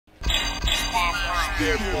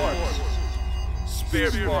Spare parts.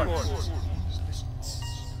 Spare parts.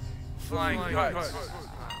 Flying guts.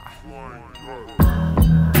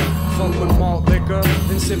 Fuck with malt liquor,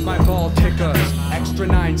 then sip my ball tickers. Extra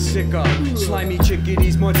 9 sicker, slimy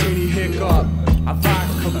chickadees, martini hiccup. I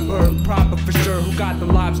vodka burp, proper for sure. Who got the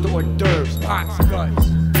lobster hors d'oeuvres?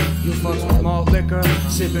 Boxguts. You fucks with malt liquor,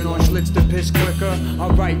 sipping on Schlitz to piss quicker.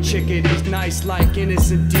 Alright, chickadees, nice like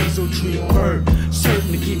innocent diesel tree bird.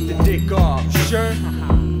 Certain to keep the dick off. Sure.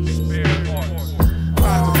 Spare parts.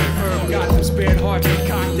 Proper herb, got them spared hearts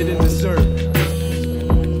concocted in dessert.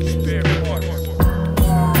 Spare parts.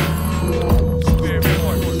 Spare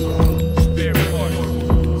parts. Spare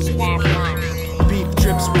parts. Beef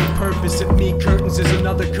drips with purpose. If me curtains is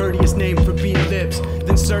another courteous name for beef lips,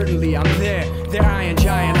 then certainly I'm there. They're iron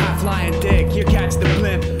giant, high flying dick. Here catch the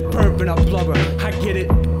blimp, burping up blubber. I get it,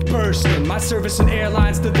 bursting. My service in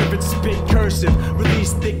airlines delivered spit cursive,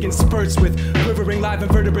 released thick in spurts with quivering live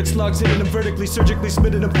invertebrate slugs, hitting them vertically, surgically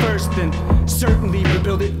spitting them first, and certainly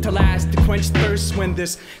rebuild it to last, to quench thirst when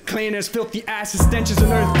this cleaner's filthy ass is stenches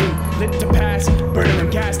unearthed and lit to pass, burning them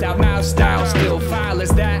gassed out mouth style, still foul as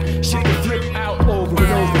that shit can flip out over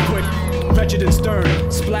and over quick. Wretched and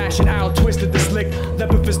stern, splashing out, twisted the slick,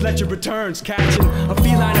 leopard ledger returns, catching a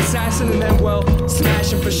feline assassin and then, well,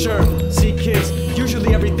 smashing for sure. See kids,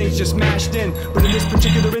 usually everything's just mashed in, but in this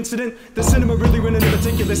particular incident, the cinema really went into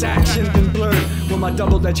meticulous action, then blurred when my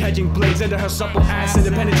double-edged hedging blades into her supple ass and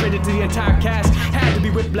it penetrated to the entire cast. Had to be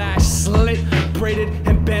whiplash, slit, braided,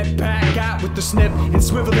 and bent back out with the snip and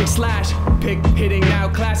swiveling slash. Pick hitting now,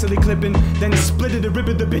 classily clipping, then splitted and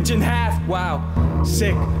ripping the bitch in half. Wow.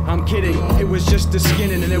 Sick, I'm kidding, it was just a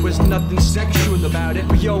skinning and there was nothing sexual about it.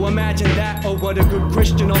 But yo, imagine that, oh what a good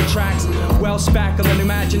Christian on tracks. Well spackling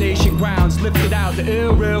imagination grounds, lifted out the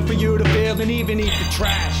ill real for you to feel and even eat the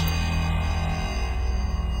trash.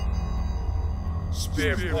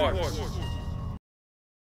 Spare parts.